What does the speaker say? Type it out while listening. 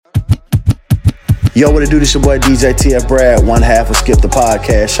Yo, what it do? This your boy DJ TF Brad, one half of Skip the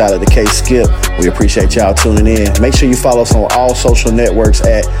Podcast. Shout out to K Skip. We appreciate y'all tuning in. Make sure you follow us on all social networks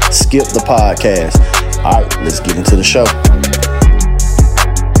at Skip the Podcast. All right, let's get into the show.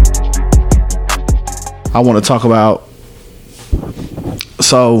 I want to talk about,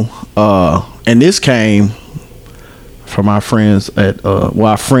 and this came from our friends at,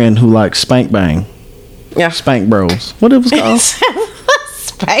 our friend who likes Spank Bang. Yeah. Spank Bros. What it was called?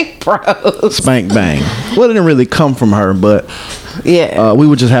 Spank Bros. Spank Bang. Well, it didn't really come from her, but yeah, we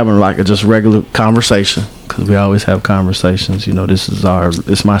were just having like a just regular conversation, because we always have conversations. You know,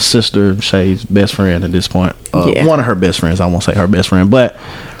 it's my sister Shay's best friend at this point. One of her best friends. I won't say her best friend, but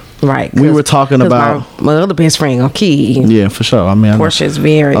right. We were talking about my other best friend, Key. Yeah, for sure. I mean, Portia's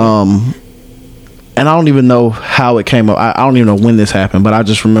very. And I don't even know how it came up. I don't even know when this happened, but I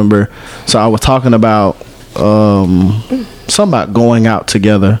just remember. So I was talking about something about going out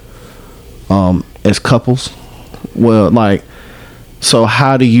together as couples. Well, like, so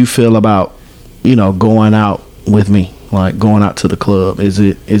how do you feel about, you know, going out with me, like going out to the club? Is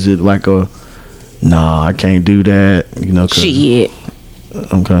it like nah, I can't do that, you know? Shit.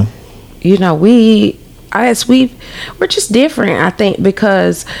 Okay. You know, we're just different, I think,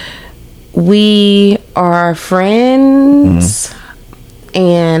 because we are friends,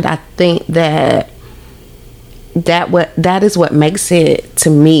 and I think that is what makes it, to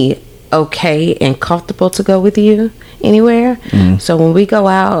me, okay and comfortable to go with you anywhere. So when we go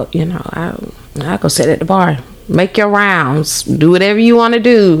out, you know, I go sit at the bar, make your rounds, do whatever you want to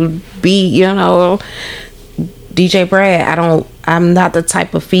do, be, you know, DJ Brad. I'm not the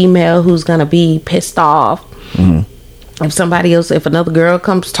type of female who's gonna be pissed off if another girl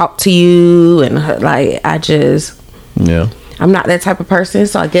comes talk to you, and I'm not that type of person.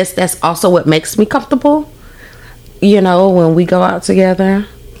 So I guess that's also what makes me comfortable, you know, when we go out together.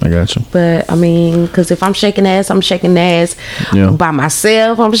 I got you. But I mean, because if I'm shaking ass, I'm shaking ass by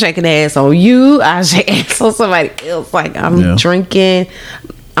myself. I'm shaking ass on you. I shake ass on somebody else. Like, I'm drinking.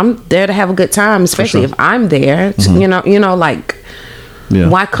 I'm there to have a good time, especially if I'm there. You know, like,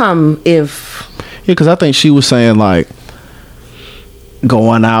 why come if? Yeah, because I think she was saying, like,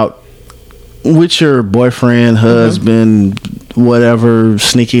 going out with your boyfriend, husband, whatever,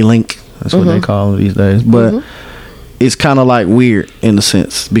 sneaky link. That's what they call it these days. But it's kind of like weird in a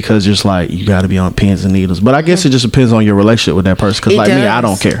sense, because just like you got to be on pins and needles. But I guess it just depends on your relationship with that person. Because like me, I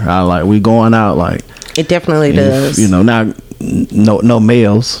don't care. We going out, like, it definitely does. You know, now no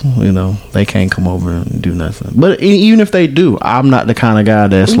males, you know, they can't come over and do nothing. But even if they do, I'm not the kind of guy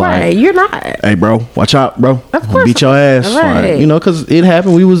that's like, you're not. Hey, bro, watch out, bro. Of course, beat your ass. Right. Like, you know, because it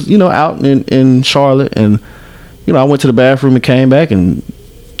happened. We was, you know, out in Charlotte, and you know, I went to the bathroom and came back, and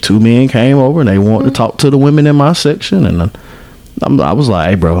two men came over and they wanted to talk to the women in my section, and I was like,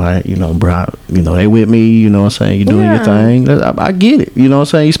 hey, bro, you know, they with me, you know what I'm saying? You doing your thing. I get it. You know what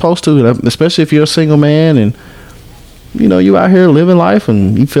I'm saying? You're supposed to, especially if you're a single man and, you know, you out here living life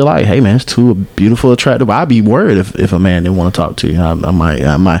and you feel like, hey, man, it's too beautiful, attractive. I'd be worried if a man didn't want to talk to you.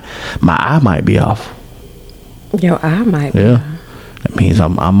 My eye might be off. Your eye might be off. That means I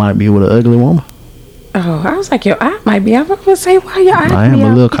might be with an ugly woman. Oh, I was like, your eye might be. I was gonna say, why your eye? I am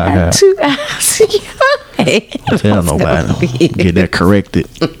a little cockeyed. Two eyes. Tell nobody. Get that corrected.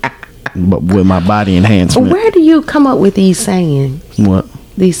 But with my body enhancement. Where do you come up with these sayings? What?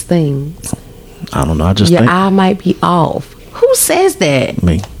 These things. I don't know. I just your think eye might be off. Who says that?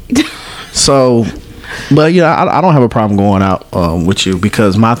 Me. So, but yeah, I don't have a problem going out with you,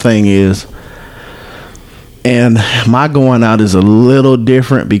 because my thing is. And my going out is a little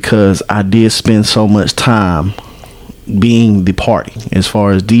different because I did spend so much time being the party as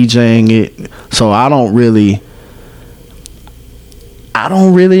far as DJing it. So I don't really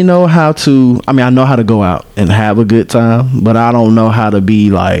know how to, I mean, I know how to go out and have a good time, but I don't know how to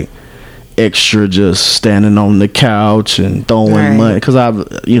be like extra just standing on the couch and throwing money. Because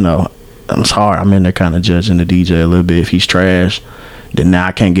it's hard. I'm in there kind of judging the DJ a little bit. If he's trash, then now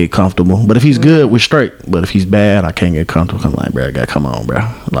I can't get comfortable. But if he's good, we're straight. But if he's bad, I can't get comfortable. I'm like, bro, come on, bro.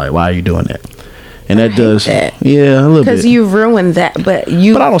 Like, why are you doing that? And that does, that. Yeah, a little bit. Because you ruined that, but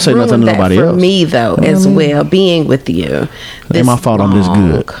I don't say nothing to nobody else. For me, though, as well, being with you. It ain't my fault I'm this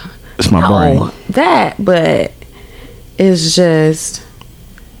good. It's my brain. But it's just,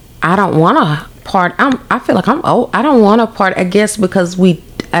 I don't want to part. I feel like I'm old. I don't want to part. I guess because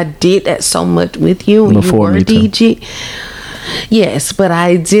I did that so much with you when you were DJ. Yes, but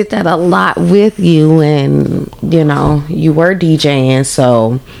I did that a lot with you, and you know, you were DJing,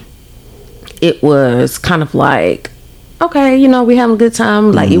 so it was kind of like, okay, you know, we having a good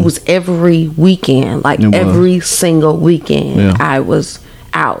time. Like, it was every weekend, like every single weekend. I was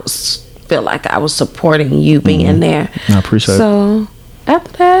out felt like I was supporting you being there. I appreciate it. So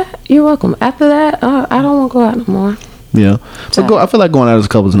after that, you're welcome. After that, I don't want to go out no more. Yeah. But I feel like going out as a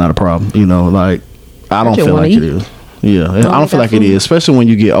couple is not a problem. You know, like, I don't feel like it is. Yeah. I don't feel like it is. Especially when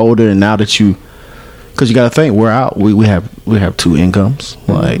you get older and now that you... Because you got to think, we're out. We have 2 incomes.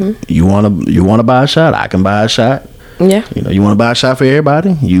 Like, you want to buy a shot, I can buy a shot. Yeah. You know, you want to buy a shot for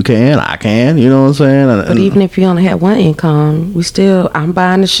everybody, you can, I can. You know what I'm saying? But even if you only had 1 income, I'm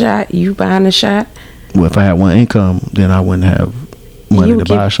buying a shot, you buying a shot. Well, if I had 1 income, then I wouldn't have money to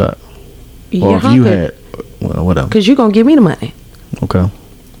buy a shot. Or if you had, well, whatever. Because you're going to give me the money. Okay.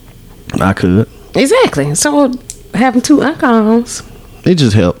 I could. Exactly. So having 2 incomes, it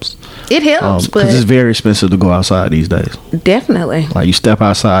just helps. It helps, but because it's very expensive to go outside these days. Definitely. Like, you step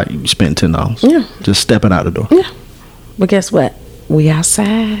outside, you spend $10. Yeah. Just stepping out the door. Yeah. But guess what? We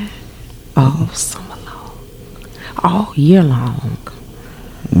outside all summer long, all year long.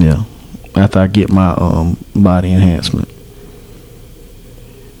 Yeah. After I get my body enhancement,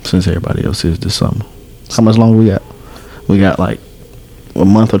 since everybody else is this summer. How much longer we got? We got like a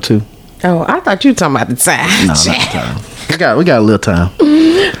month or 2. Oh, I thought you were talking about the time. No, not the time. We got a little time.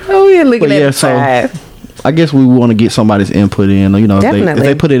 Oh, yeah, looking at the time. So I guess we want to get somebody's input in. You know, if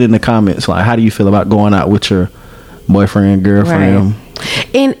they put it in the comments, like, how do you feel about going out with your boyfriend, girlfriend?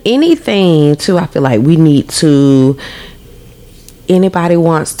 Right. And anything too, I feel like we need to... Anybody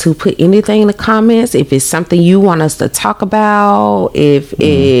wants to put anything in the comments, if it's something you want us to talk about, if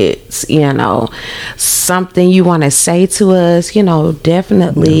it's, you know, something you want to say to us, you know,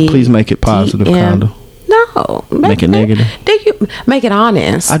 definitely. Please make it positive, kind of. No. Make it negative. Make it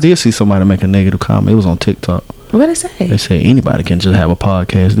honest. I did see somebody make a negative comment. It was on TikTok. What did they say? They said anybody can just have a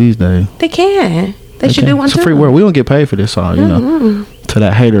podcast these days. They can. They should do one too. It's a free world. We don't get paid for this, you know. To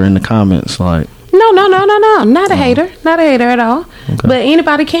that hater in the comments, like... No. Not a hater. Not a hater at all. Okay. But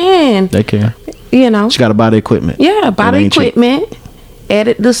anybody can. They can. You know. You got to buy the equipment. Yeah, buy the equipment.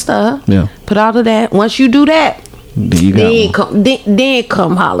 Edit the stuff. Yeah. Put all of that. Once you do that, then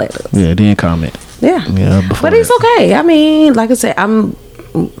come holler at us. Yeah, then comment. Yeah. But it's okay. I mean, like I said,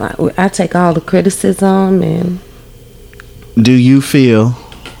 I take all the criticism and... Do you feel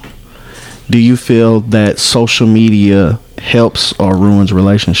that social media helps or ruins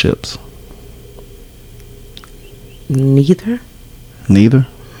relationships? Neither.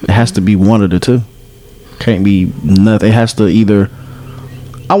 It has to be one of the two. Can't be nothing. It has to either,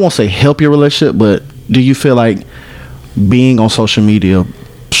 I won't say help your relationship, but do you feel like being on social media,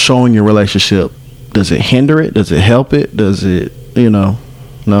 showing your relationship, does it hinder it? Does it help it? Does it, no?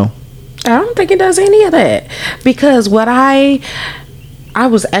 I don't think it does any of that. Because what I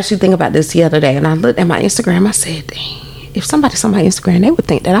was actually thinking about this the other day, and I looked at my Instagram. I said, dang, if somebody saw my Instagram, they would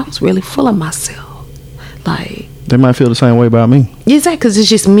think that I was really full of myself. Like, they might feel the same way about me. Exactly, because it's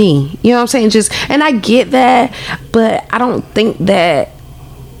just me. You know what I'm saying? And I get that, but I don't think that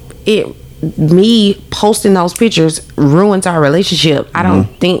me posting those pictures ruins our relationship. I don't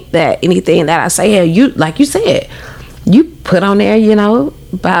think that anything that I say, you like you said, you put on there,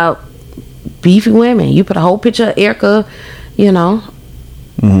 about beefy women. You put a whole picture of Erica,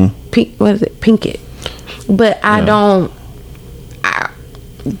 Pink, what is it? Pinkett. But I don't.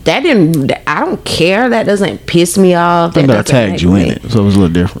 I don't care. That doesn't piss me off. But I tagged you in it, so it was a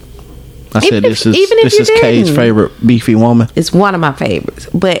little different. I said this is Kay's favorite beefy woman. It's one of my favorites.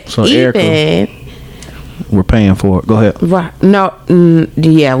 But so Erica, we're paying for it. Go ahead. Right? No,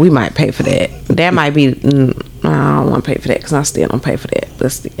 yeah, we might pay for that. That might be. I don't want to pay for that because I still don't pay for that.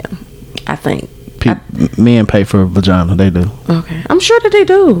 But still, I think men pay for vagina. They do. Okay, I'm sure that they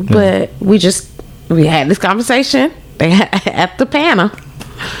do. Yeah. But we had this conversation. They at the panel.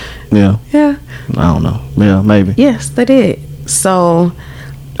 Yeah. Yeah. I don't know. Yeah, maybe. Yes, they did. So,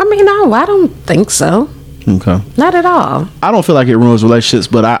 I mean, no, I don't think so. Okay. Not at all. I don't feel like it ruins relationships,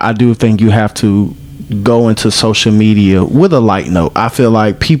 but I do think you have to go into social media with a light note. I feel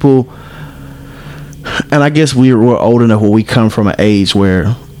like people, and I guess we're old enough where we come from an age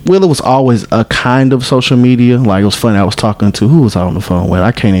where, it was always a kind of social media. Like, it was funny, I was talking to, who was I on the phone with?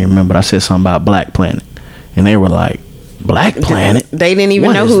 I can't even remember. I said something about Black Planet. And they were like, Black Planet? They didn't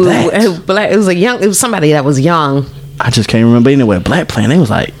even know who Black. It was somebody that was young. I just can't remember. Anyway, Black Planet. It was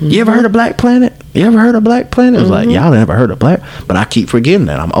like, you ever heard of Black Planet? You ever heard of Black Planet? It was like, y'all never heard of Black. But I keep forgetting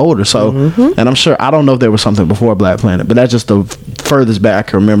that. I'm older. So, and I'm sure, I don't know if there was something before Black Planet, but that's just the furthest back I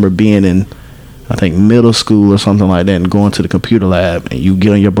can remember being in, I think, middle school or something like that, and going to the computer lab, and you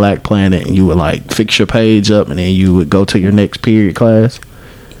get on your Black Planet, and you would like fix your page up, and then you would go to your next period class.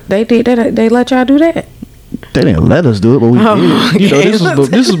 They did that. They let y'all do that? They didn't let us do it, but we did. Okay.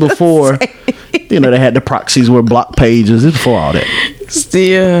 This is before, they had the proxies were block pages. It's before all that.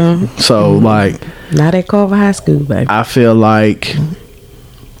 Still. So like, not at Culver High School, baby. I feel like,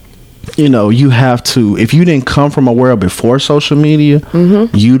 you know, you have to, if you didn't come from a world before social media,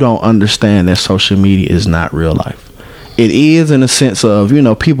 you don't understand that social media is not real life. It is in a sense of, you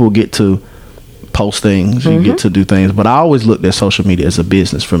know, people get to post things, you get to do things, but I always looked at social media as a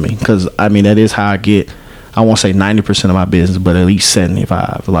business for me, because I mean, that is how I get, I won't say 90% of my business, but at least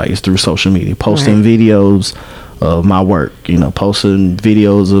 75, like, it's through social media, posting videos of my work, you know, posting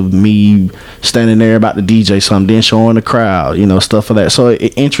videos of me standing there about to DJ something, then showing the crowd, you know, stuff like that. So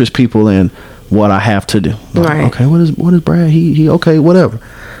it interests people in what I have to do. Like, okay, what is Brad? He okay, whatever.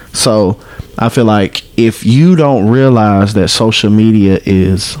 So I feel like if you don't realize that social media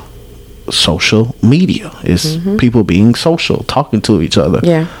is social media, it's people being social, talking to each other.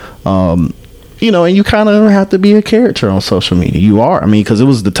 Yeah. You know, and you kind of have to be a character on social media. You are. I mean, because it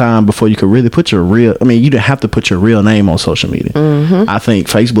was the time before you could really put your real, I mean, you didn't have to put your real name on social media. I think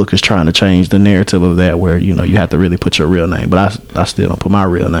Facebook is trying to change the narrative of that, where, you know, you have to really put your real name. But I still don't put my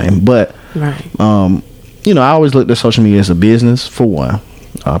real name. But, you know, I always looked at social media as a business, for one.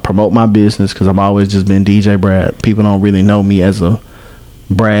 Promote my business, because I've always just been DJ Brad. People don't really know me as a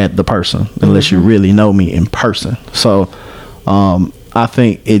Brad the person unless you really know me in person. So, I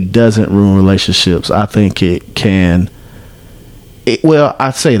think it doesn't ruin relationships. I think it can. Well,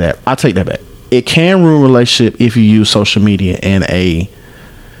 I say that. I take that back. It can ruin relationship if you use social media in a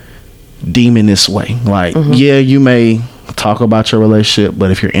demonist way. Like, yeah, you may talk about your relationship, but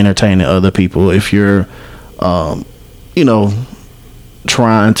if you're entertaining other people, if you're, you know,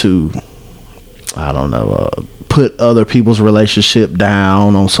 trying to, I don't know, put other people's relationship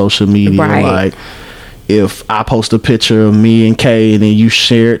down on social media, like, if I post a picture of me and Kay and then you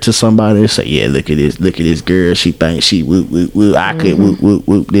share it to somebody and say, yeah, look at this girl, she thinks she whoop whoop whoop, I could whoop whoop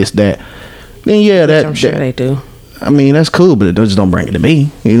whoop this, that, then yeah, that I'm sure they do. I mean, that's cool, but just don't bring it to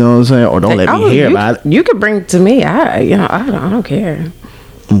me, you know what I'm saying, or don't let me hear about it. You can bring it to me. I don't care.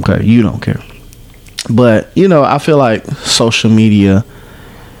 Okay, you don't care. But, you know, I feel like social media,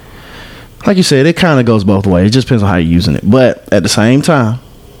 like you said, it kind of goes both ways. It just depends on how you're using it. But at the same time,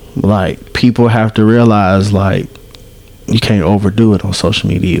 like, people have to realize, like, you can't overdo it on social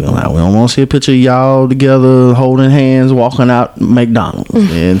media. Like, we don't want to see a picture of y'all together holding hands walking out McDonald's,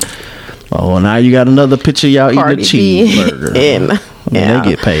 and now you got another picture of y'all eating a cheeseburger, and they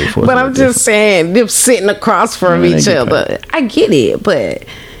get paid for it. But I'm just saying, them sitting across from each other, I get it, but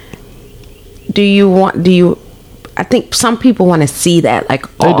I think some people want to see that, like,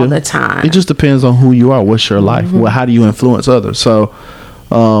 all the time. It just depends on who you are. What's your life? Well, how do you influence others? So,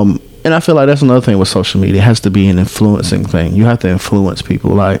 and I feel like that's another thing with social media. It has to be an influencing thing. You have to influence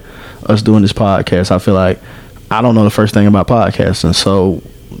people. Like us doing this podcast, I feel like I don't know the first thing about podcasting, so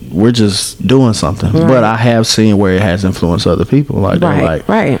we're just doing something. But I have seen where it has influenced other people. Like, they're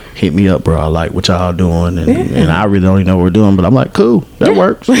like, hit me up, bro. I like what y'all doing, and I really don't even know what we're doing, but I'm like, cool, that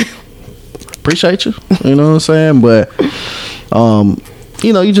works. Appreciate you. You know what I'm saying? But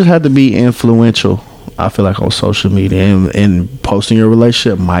you know, you just have to be influential. I feel like on social media, and posting your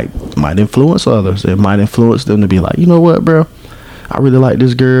relationship might influence others. It might influence them to be like, you know what, bro, I really like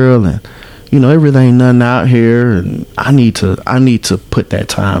this girl, and you know, it really ain't nothing out here, and I need to put that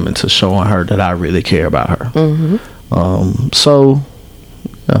time into showing her that I really care about her. So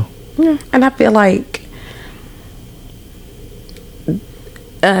yeah, and I feel like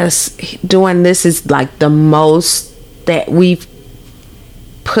us doing this is like the most that we've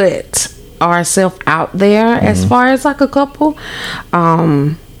put ourselves out there as far as like a couple.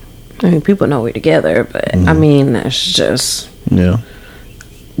 I mean, people know we're together, but I mean, that's just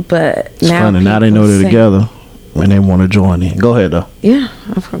but it's funny now they know they're together and they want to join in. Go ahead though. Yeah,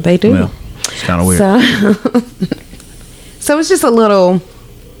 they do. Yeah, it's kind of weird. So it's just a little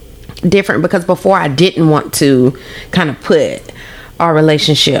different, because before I didn't want to kind of put our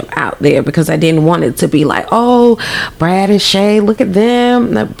relationship out there, because I didn't want it to be like, oh, Brad and Shay, look at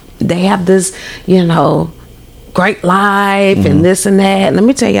them, they have this, you know, great life and this and that. Let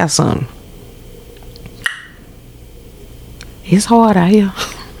me tell y'all something. It's hard out here.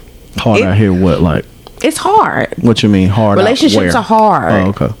 Out here? What, like? It's hard. What you mean hard? Relationships are hard. Oh,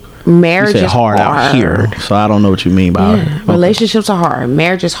 okay. Marriage is hard out here, so I don't know what you mean by it. Okay. Relationships are hard.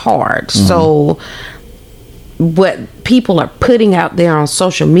 Marriage is hard. So what people are putting out there on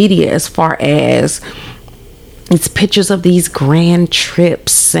social media, as far as it's pictures of these grand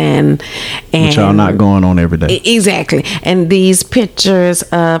trips and which y'all not going on every day. Exactly. And these pictures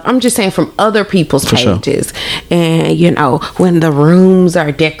of, I'm just saying, from other people's pages. Sure. And, you know, when the rooms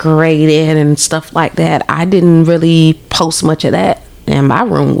are decorated and stuff like that. I didn't really post much of that. And my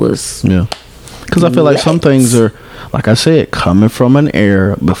room was Because I feel like some things are, like I said, coming from an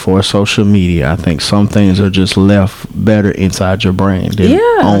era before social media. I think some things are just left better inside your brain than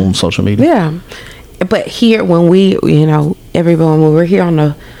on social media. Yeah. But here, when we, everyone, when we're here on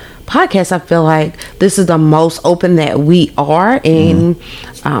the podcast, I feel like this is the most open that we are. And,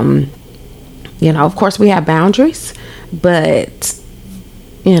 of course we have boundaries, but,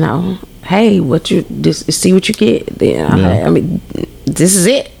 hey, just see what you get. Then I mean, this is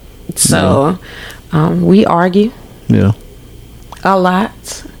it. So, we argue. Yeah. A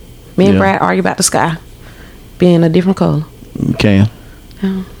lot. Me and Brad argue about the sky being a different color. You can.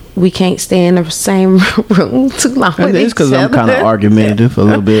 We can't stay in the same room too long. It's because I'm kind of argumentative a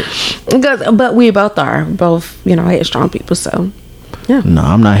little bit. But we both are. Both, headstrong people. So, yeah. No,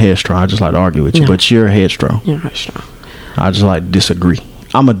 I'm not headstrong. I just like to argue with you. But you're headstrong. You're headstrong. I just like to disagree.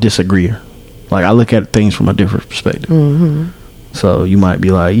 I'm a disagreeer. Like, I look at things from a different perspective. Mm-hmm. So you might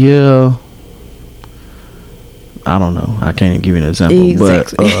be like, yeah, I don't know. I can't even give you an example.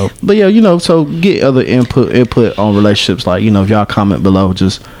 Exactly. But yeah, so get other input on relationships. Like, if y'all comment below,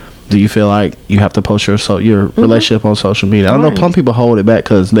 just do you feel like you have to post your relationship on social media? I don't know. Some people hold it back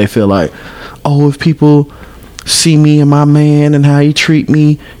because they feel like, oh, if people see me and my man and how he treat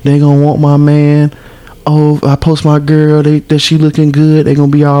me, they gonna want my man. Oh, I post my girl that she looking good, they gonna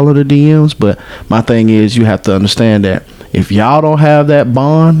be all of the DMs. But my thing is, you have to understand that if y'all don't have that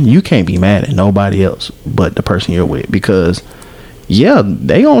bond, you can't be mad at nobody else but the person you're with, because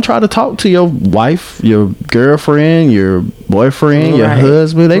they gonna try to talk to your wife, your girlfriend, your boyfriend, your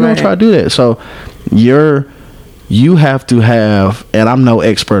husband. They gonna try to do that. So you have to have, and I'm no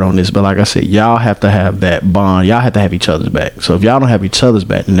expert on this, but like I said, y'all have to have that bond. Y'all have to have each other's back. So if y'all don't have each other's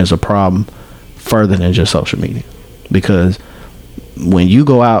back, then there's a problem further than just social media. Because when you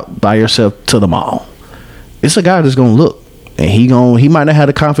go out by yourself to the mall, it's a guy that's gonna look, and he might not have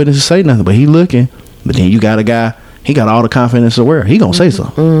the confidence to say nothing, but he looking. But then you got a guy, he got all the confidence in the world. He gonna say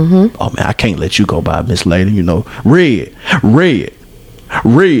something. Mm-hmm. Oh man, I can't let you go by, Miss Lady. Red,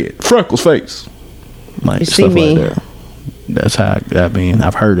 freckles face. Like, you see me? Like that. That's how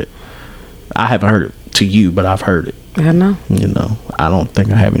I've heard it. I haven't heard it to you, but I've heard it. I know. I don't think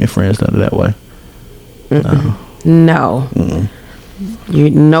I have any friends that are that way. No. Mm-mm. You're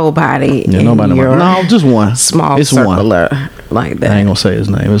nobody. Yeah, nobody. No, just one. Small circular like that. I ain't gonna say his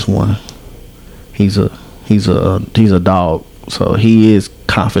name. It's one. He's a dog, so he is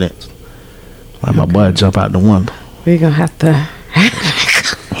confident. Like my boy jump out the window. We're gonna have to.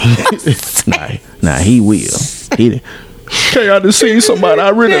 Nah, he will. Okay, I just seen somebody I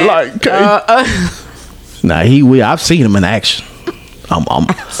really like. Okay. Nah, he will. I've seen him in action. I'm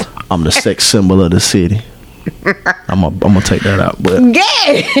the sex symbol of the city. I'm gonna take that out, but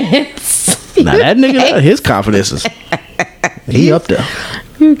yes. Now that nigga, his confidence is he up there.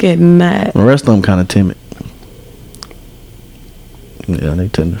 You getting that? The rest of them kind of timid. Yeah, they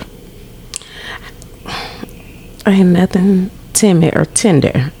tender. Ain't nothing timid or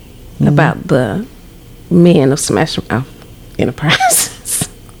tender about the men of Smash Mouth Enterprises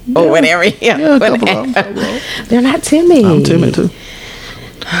or whatever. Yeah, whatever. They're not timid. I'm timid too.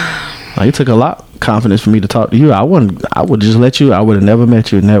 It took a lot of confidence for me to talk to you. I would just let you. I would have never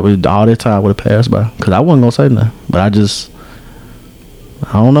met you, and that was all that time would have passed by because I wasn't gonna say nothing. But I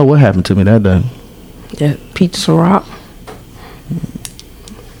don't know what happened to me that day. Yeah, pizza rock.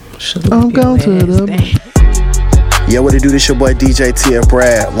 I'm going to the. Yeah, what it do? This your boy DJ TF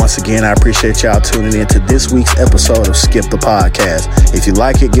Brad. Once again, I appreciate y'all tuning in to this week's episode of Skip the Podcast. If you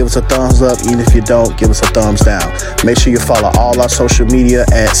like it, give us a thumbs up. Even if you don't, give us a thumbs down. Make sure you follow all our social media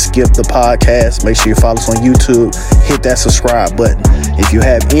at Skip the Podcast. Make sure you follow us on YouTube. Hit that subscribe button. If you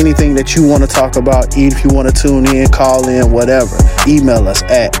have anything that you want to talk about, even if you want to tune in, call in, whatever, email us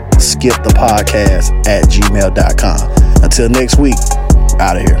at skipthepodcast@gmail.com. Until next week,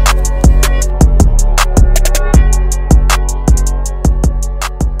 out of here.